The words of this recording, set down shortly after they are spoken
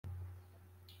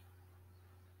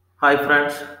Hi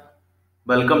friends,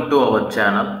 welcome to our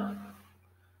channel.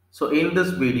 So in this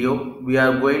video, we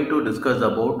are going to discuss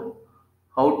about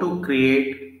how to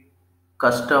create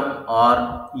custom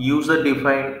or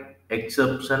user-defined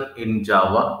exception in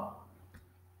Java,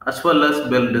 as well as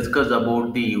we'll discuss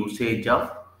about the usage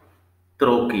of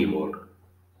throw keyword.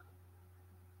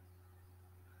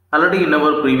 Already in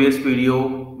our previous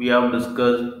video, we have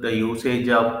discussed the usage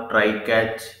of try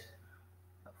catch,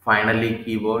 finally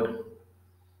keyword,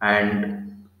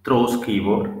 and throws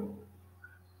keyword.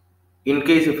 In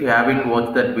case if you haven't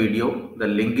watched that video, the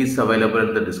link is available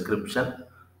in the description.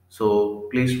 So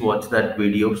please watch that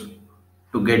videos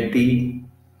to get the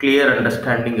clear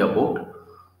understanding about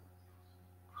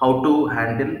how to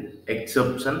handle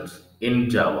exceptions in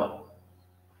Java.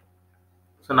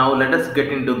 So now let us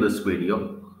get into this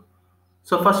video.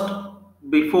 So first,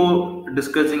 before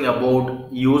discussing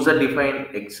about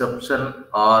user-defined exception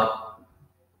or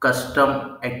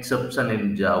custom exception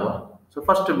in Java, so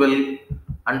first we'll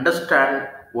understand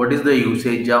what is the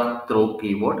usage of throw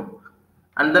keyword,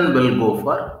 and then we'll go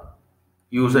for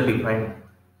user-defined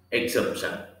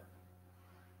exception.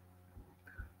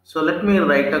 So let me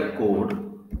write a code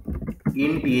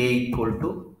int a equal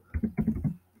to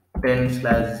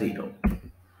 10/0.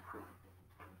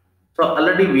 So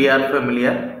already we are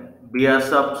familiar, br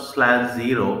sub slash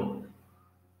 0,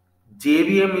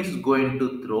 JVM is going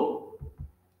to throw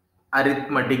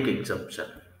arithmetic exception.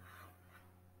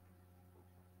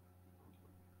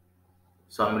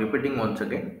 So I'm repeating once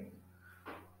again.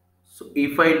 So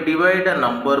if I divide a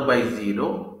number by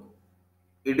 0,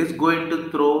 it is going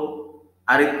to throw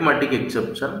arithmetic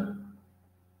exception.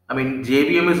 I mean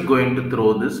JVM is going to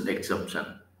throw this exception.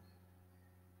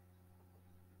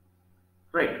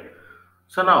 Right.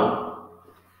 So now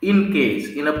in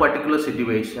case in a particular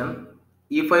situation,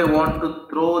 if I want to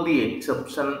throw the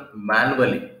exception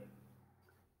manually,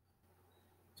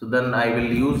 so then I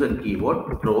will use a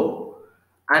keyword throw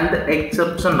and the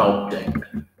exception object.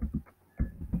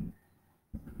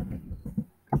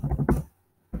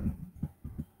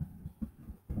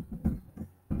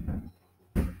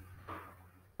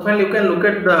 Well, you can look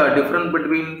at the difference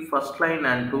between first line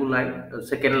and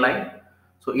second line.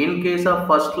 So in case of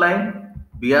first line,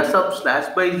 br sub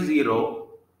slash by 0,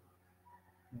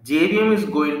 JVM is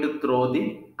going to throw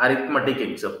the arithmetic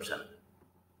exception.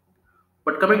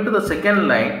 But coming to the second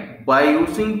line, by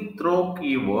using throw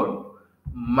keyword,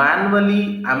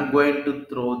 manually I'm going to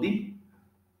throw the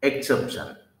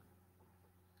exception.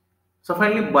 So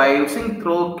finally, by using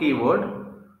throw keyword,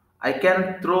 I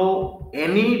can throw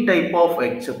any type of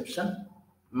exception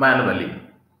manually.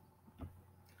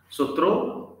 So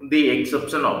throw the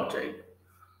exception object.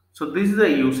 So this is the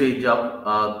usage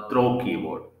of throw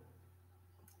keyword.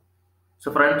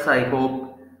 So friends, I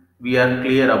hope we are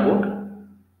clear about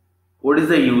what is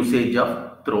the usage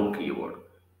of throw keyword.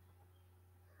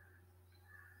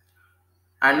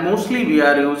 And mostly we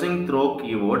are using throw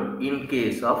keyword in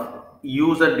case of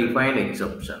user defined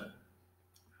exception.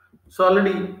 So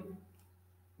already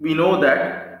we know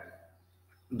that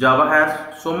Java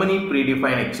has so many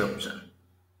predefined exceptions.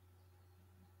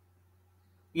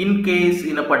 In case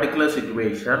in a particular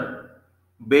situation,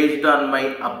 based on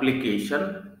my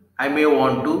application, I may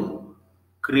want to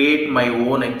create my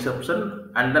own exception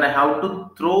and then I have to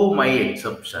throw my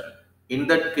exception. In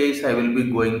that case, I will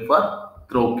be going for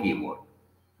throw keyword.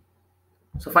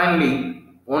 So finally,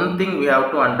 one thing we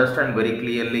have to understand very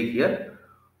clearly here,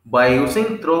 by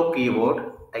using throw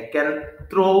keyword, I can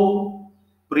throw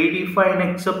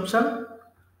predefined exception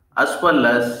as well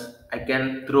as I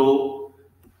can throw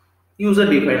user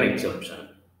defined exception.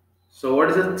 So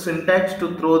what is the syntax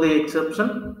to throw the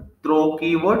exception? Throw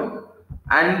keyword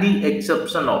and the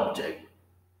exception object.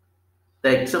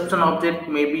 The exception object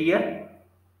may be a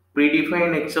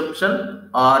predefined exception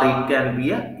or it can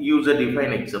be a user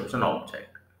defined exception object.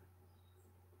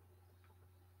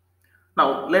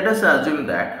 Now let us assume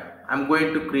that I'm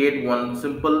going to create one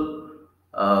simple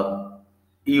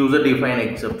user defined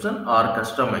exception or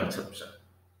custom exception.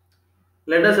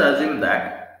 Let us assume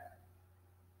that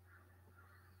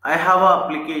I have an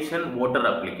application, voter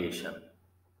application.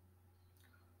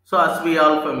 So as we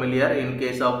are familiar, in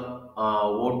case of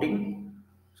voting,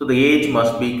 so the age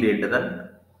must be greater than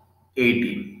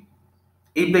 18.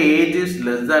 If the age is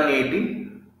less than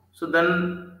 18, so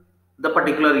then the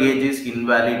particular age is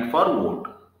invalid for vote.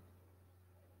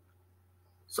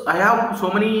 So I have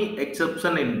so many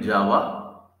exception in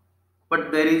Java,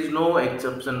 but there is no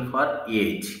exception for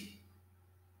age.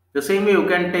 The same way you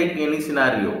can take any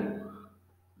scenario.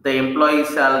 The employee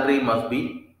salary must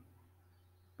be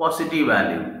positive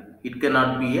value. It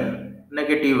cannot be a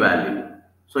negative value.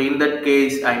 So in that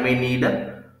case, I may need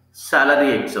a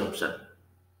salary exception.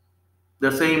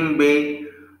 The same way,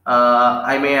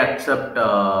 I may accept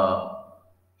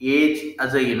age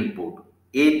as a input.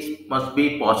 Age must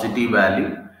be positive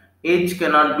value. Age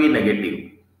cannot be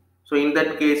negative. So in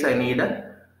that case, I need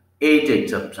a age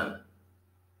exception.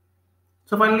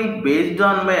 So finally, based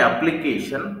on my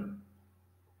application,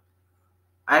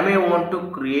 I may want to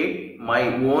create my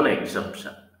own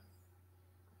exception.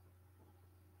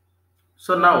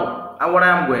 So now, what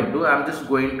I am going to, I am just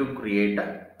going to create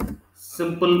a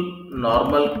simple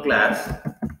normal class.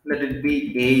 Let it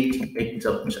be age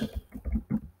exception.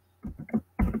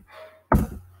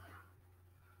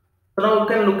 So now you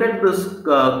can look at this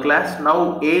class.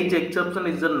 Now age exception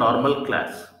is a normal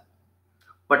class.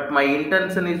 But my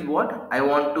intention is what? I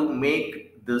want to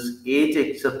make this age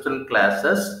exception class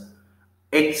as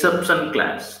exception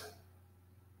class.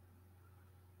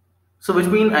 So which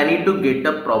means I need to get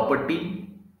a property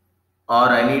or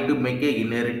I need to make a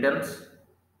inheritance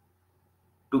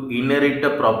to inherit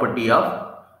the property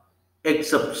of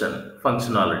exception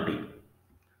functionality.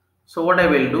 So what I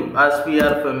will do, as we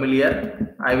are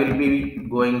familiar, I will be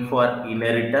going for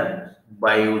inheritance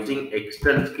by using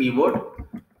extends keyword.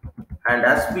 And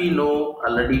as we know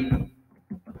already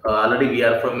we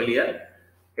are familiar,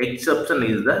 exception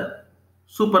is the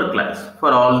superclass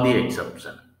for all the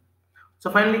exception. So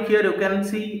finally here you can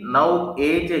see now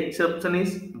age exception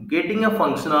is getting a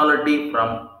functionality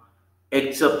from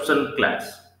exception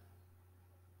class.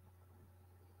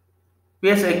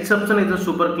 Yes, exception is a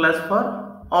superclass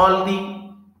for all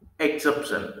the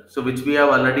exception. So which we have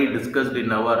already discussed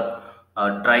in our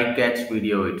try catch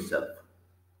video itself.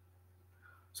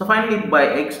 So finally, by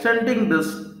extending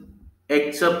this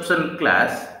exception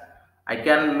class, I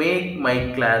can make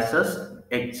my classes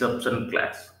exception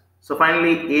class. So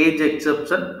finally, age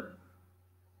exception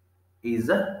is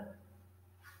a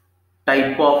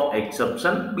type of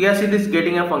exception because it is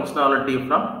getting a functionality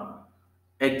from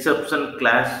exception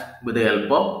class with the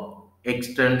help of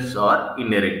extends or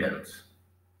inheritance.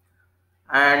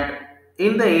 And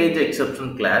in the age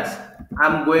exception class,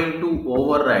 I'm going to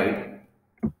override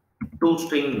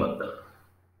toString method.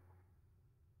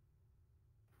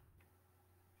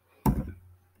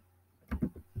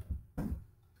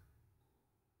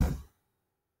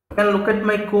 Can look at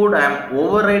my code, I am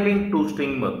overriding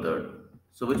toString method.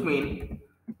 So which means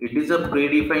it is a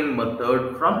predefined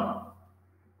method from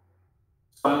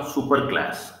some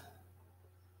superclass.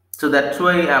 So that's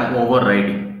why I am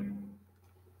overriding.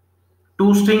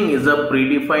 ToString is a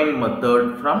predefined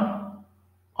method from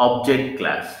object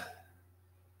class.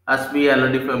 As we are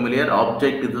already familiar,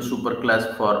 object is a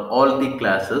superclass for all the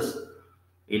classes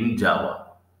in Java.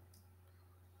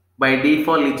 By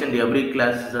default, each and every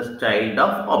class is a child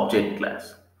of object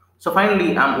class. So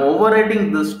finally, I'm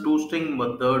overriding this toString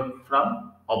method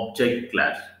from object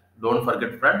class. Don't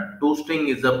forget friend, toString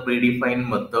is a predefined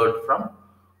method from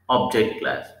object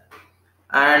class.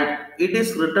 And it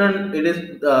is written,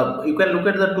 you can look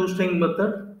at the toString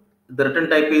method. The return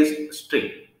type is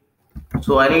string.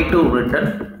 So I need to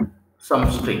return some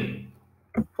string.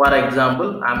 For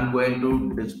example, I'm going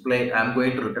to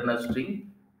return a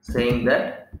string saying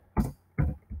that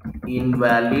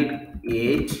invalid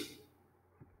age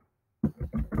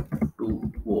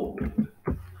to vote.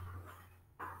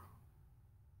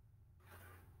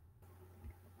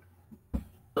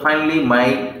 Finally,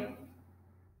 my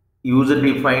user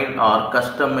defined or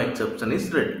custom exception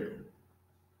is written.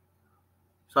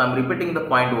 So I'm repeating the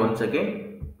point once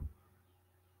again.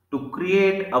 To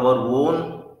create our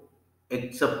own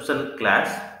exception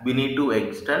class, we need to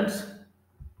extend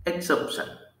exception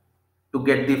to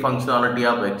get the functionality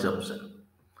of exception.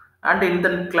 And in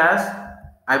the class,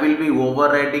 I will be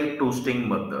overriding toString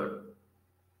method.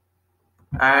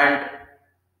 And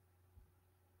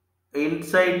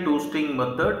inside toString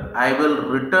method, I will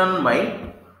return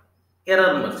my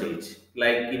error message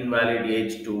like invalid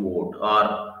age to vote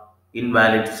or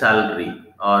invalid salary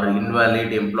or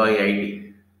invalid employee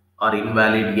ID or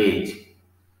invalid age.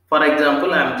 For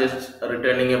example, I am just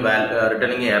returning a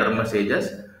error message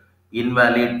as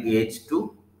invalid age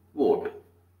to vote.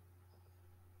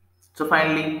 So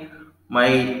finally, my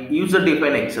user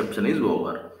defined exception is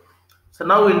over. So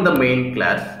now in the main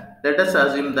class, let us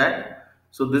assume that,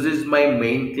 so this is my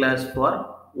main class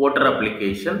for voter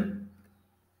application,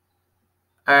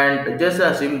 and just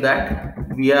assume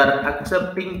that we are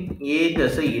accepting age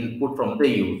as a input from the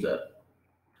user.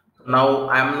 Now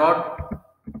I am not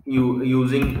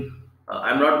using,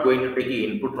 I'm not going to take the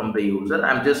input from the user.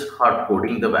 I'm just hard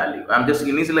coding the value. I'm just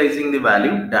initializing the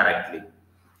value directly.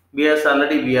 We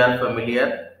are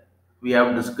familiar. We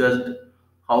have discussed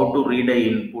how to read a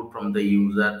input from the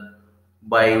user,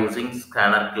 by using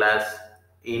scanner class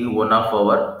in one of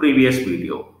our previous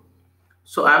video.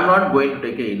 So I'm not going to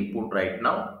take a input right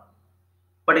now,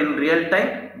 but in real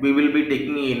time we will be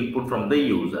taking input from the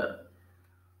user.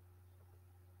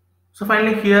 So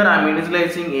finally here I'm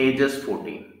initializing age as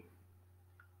 14.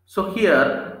 So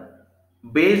here,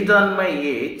 based on my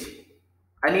age,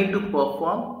 I need to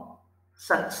perform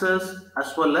success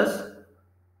as well as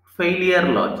failure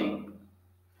logic.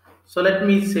 So let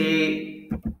me say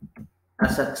a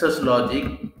success logic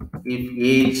if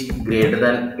age greater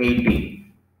than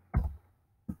 18.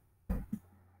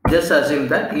 Just assume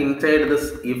that inside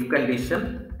this if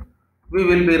condition, we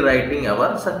will be writing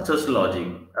our success logic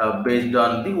based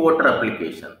on the voter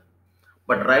application.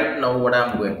 But right now what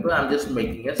I'm just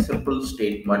making a simple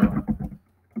statement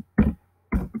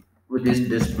which is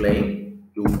displaying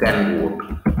you can vote.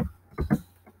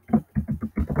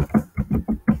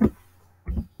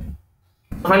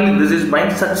 Finally, this is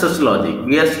my success logic.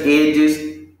 Yes, age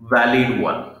is valid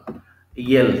one.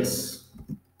 Else,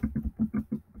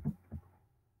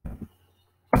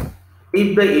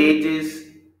 if the age is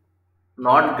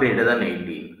not greater than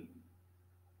 18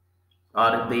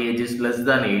 or if the age is less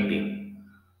than 18,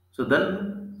 so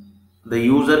then the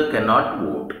user cannot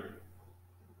vote.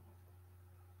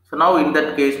 So now in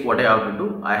that case, what I have to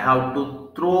do? I have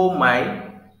to throw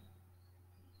my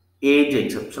age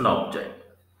exception object.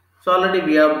 So already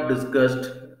we have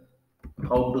discussed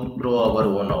how to throw our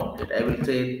own object. I will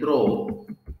say throw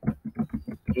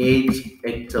age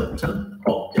exception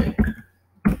object.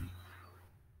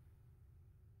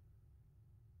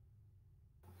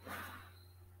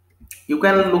 You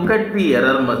can look at the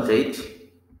error message.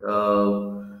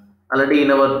 Already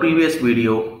in our previous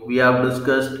video, we have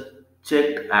discussed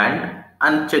checked and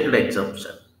unchecked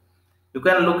exception. You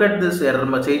can look at this error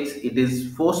message. It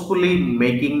is forcefully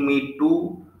making me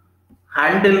to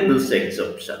handle this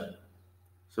exception.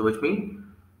 So which means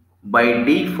by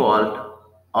default,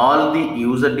 all the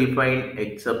user defined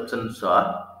exceptions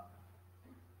are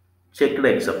checked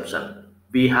exception.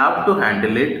 We have to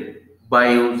handle it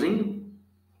by using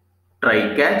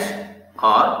try catch,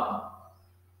 or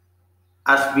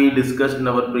as we discussed in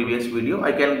our previous video,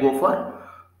 I can go for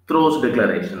throws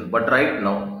declaration, but right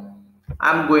now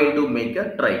I'm going to make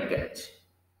a try catch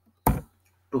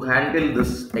to handle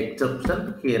this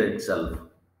exception here itself.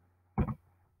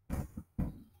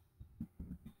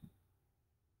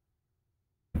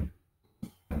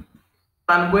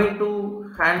 I'm going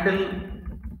to handle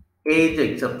age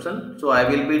exception, so I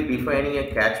will be defining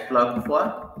a catch block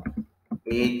for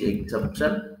age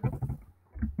exception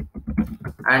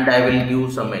and I will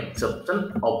give some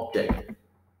exception object.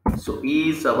 So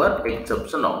E is our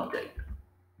exception object,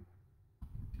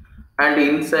 and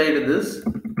inside this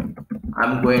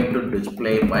I'm going to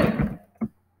display my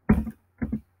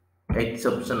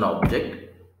exception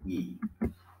object E.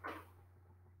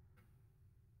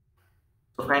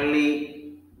 So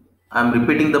finally I'm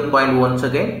repeating the point once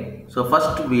again. So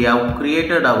first we have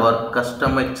created our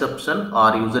custom exception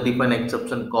or user defined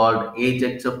exception called age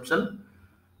exception,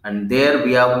 and there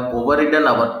we have overridden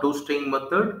our toString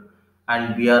method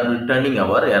and we are returning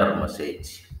our error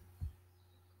message.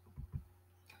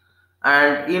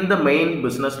 And in the main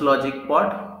business logic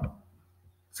part,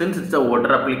 since it's a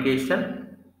voter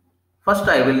application, first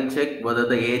I will check whether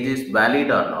the age is valid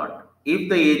or not. If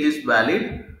the age is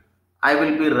valid, I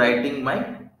will be writing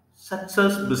my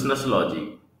success business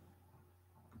logic.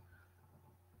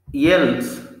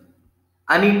 Else,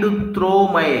 I need to throw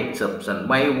my exception,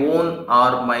 my own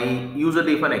or my user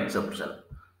defined exception.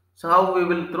 So how we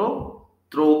will throw?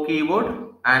 Throw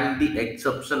keyword and the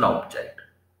exception object.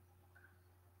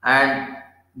 And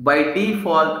by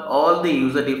default all the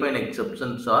user defined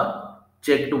exceptions are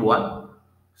checked one,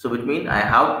 so which means I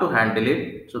have to handle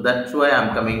it, so that's why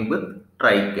I'm coming with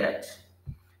try catch.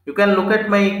 You can look at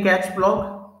my catch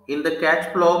block. In the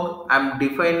catch block I'm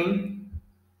defining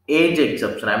age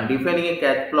exception. I'm defining a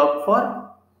catch block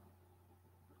for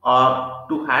or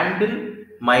to handle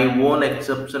my own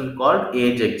exception called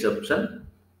age exception,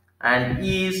 and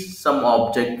E is some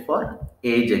object for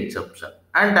age exception,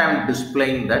 and I'm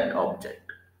displaying that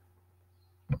object.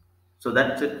 So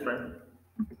that's it, friend.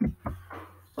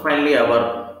 Finally,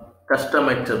 our custom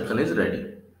exception is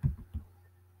ready.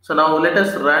 So now let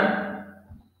us run.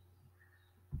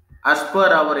 As per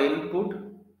our input,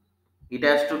 it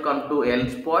has to come to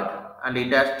else spot and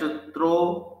it has to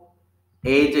throw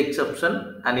age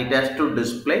exception and it has to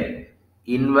display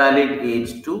invalid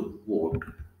age to vote.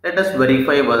 Let us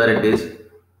verify whether it is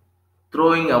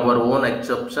throwing our own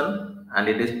exception and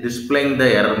it is displaying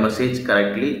the error message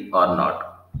correctly or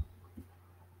not.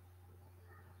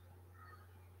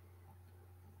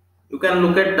 You can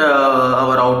look at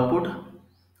our output.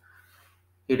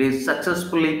 It is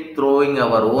successfully throwing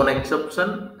our own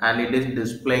exception and it is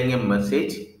displaying a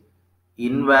message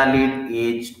invalid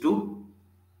age to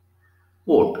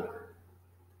vote.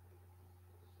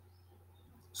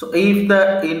 So if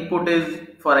the input is,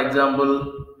 for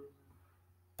example,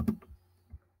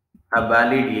 a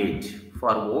valid age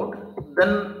for vote,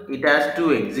 then it has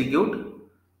to execute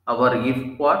our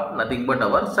if part, nothing but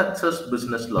our success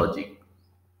business logic.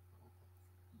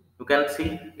 You can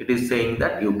see it is saying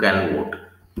that you can vote.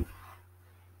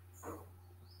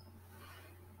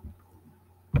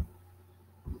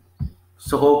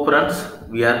 So hope friends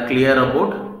we are clear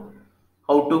about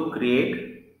how to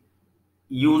create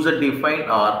user defined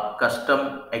or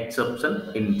custom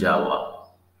exception in Java.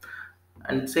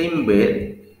 And same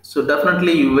way, so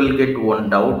definitely you will get one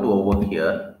doubt over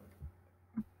here.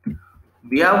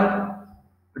 We have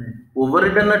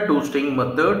overridden a toString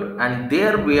method and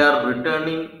there we are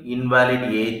returning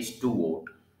invalid age to vote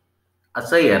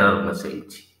as a error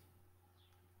message.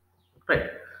 Right.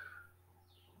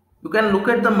 You can look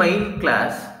at the main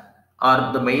class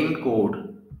or the main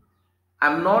code.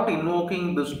 I'm not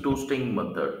invoking this toString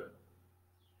method.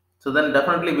 So then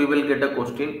definitely we will get a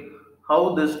question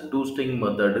how this toString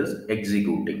method is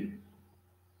executing.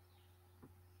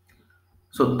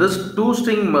 So this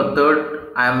toString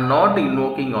method I am not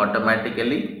invoking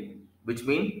automatically, which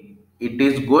means it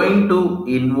is going to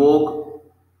invoke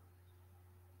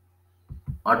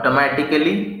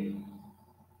automatically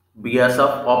because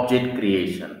of object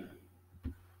creation.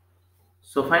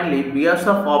 So finally, because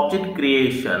of object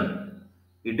creation,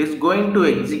 it is going to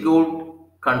execute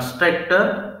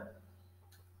constructor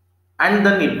and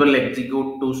then it will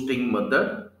execute toString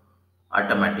method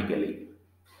automatically.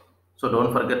 So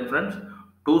don't forget friends,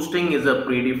 toString is a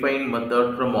predefined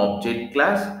method from object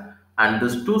class and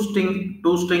this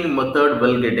toString method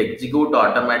will get executed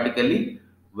automatically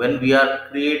when we are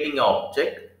creating an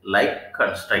object like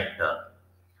constructor.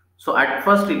 So at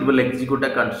first it will execute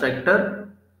a constructor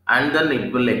and then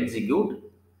it will execute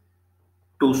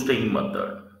toString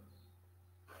method.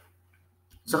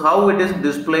 So how it is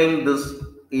displaying this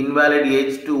invalid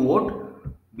age to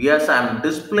vote? Because I am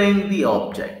displaying the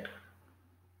object.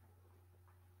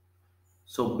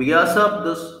 So because of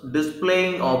this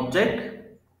displaying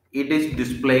object, it is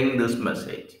displaying this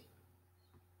message.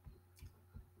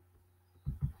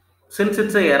 Since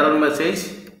it's a error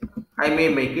message, I may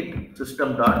make it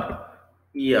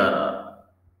system.err.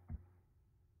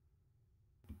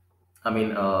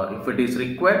 If it is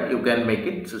required, you can make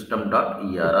it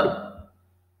system.err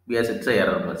because it's a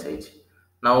error message.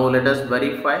 Now let us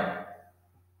verify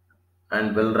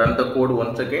and we'll run the code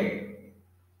once again.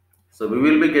 So we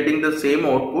will be getting the same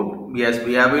output because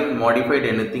we haven't modified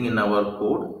anything in our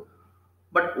code.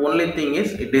 But only thing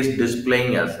is it is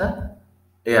displaying as a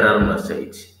error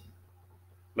message.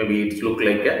 Maybe it's look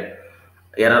like a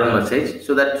error message.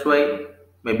 So that's why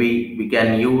maybe we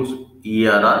can use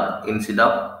err instead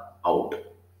of out.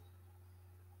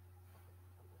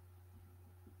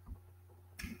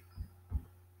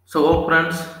 So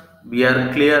friends, we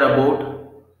are clear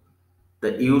about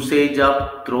the usage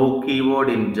of throw keyword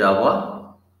in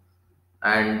Java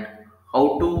and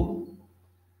how to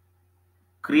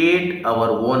create our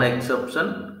own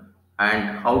exception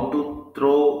and how to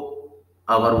throw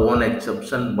our own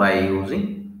exception by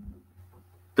using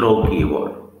throw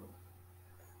keyword.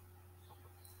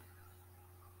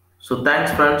 So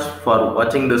thanks friends for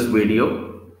watching this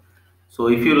video. So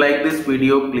if you like this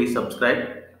video, please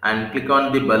subscribe and click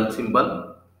on the bell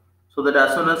symbol so that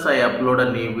as soon as I upload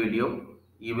a new video,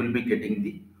 you will be getting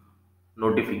the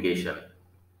notification.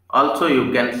 Also,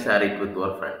 you can share it with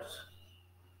your friends.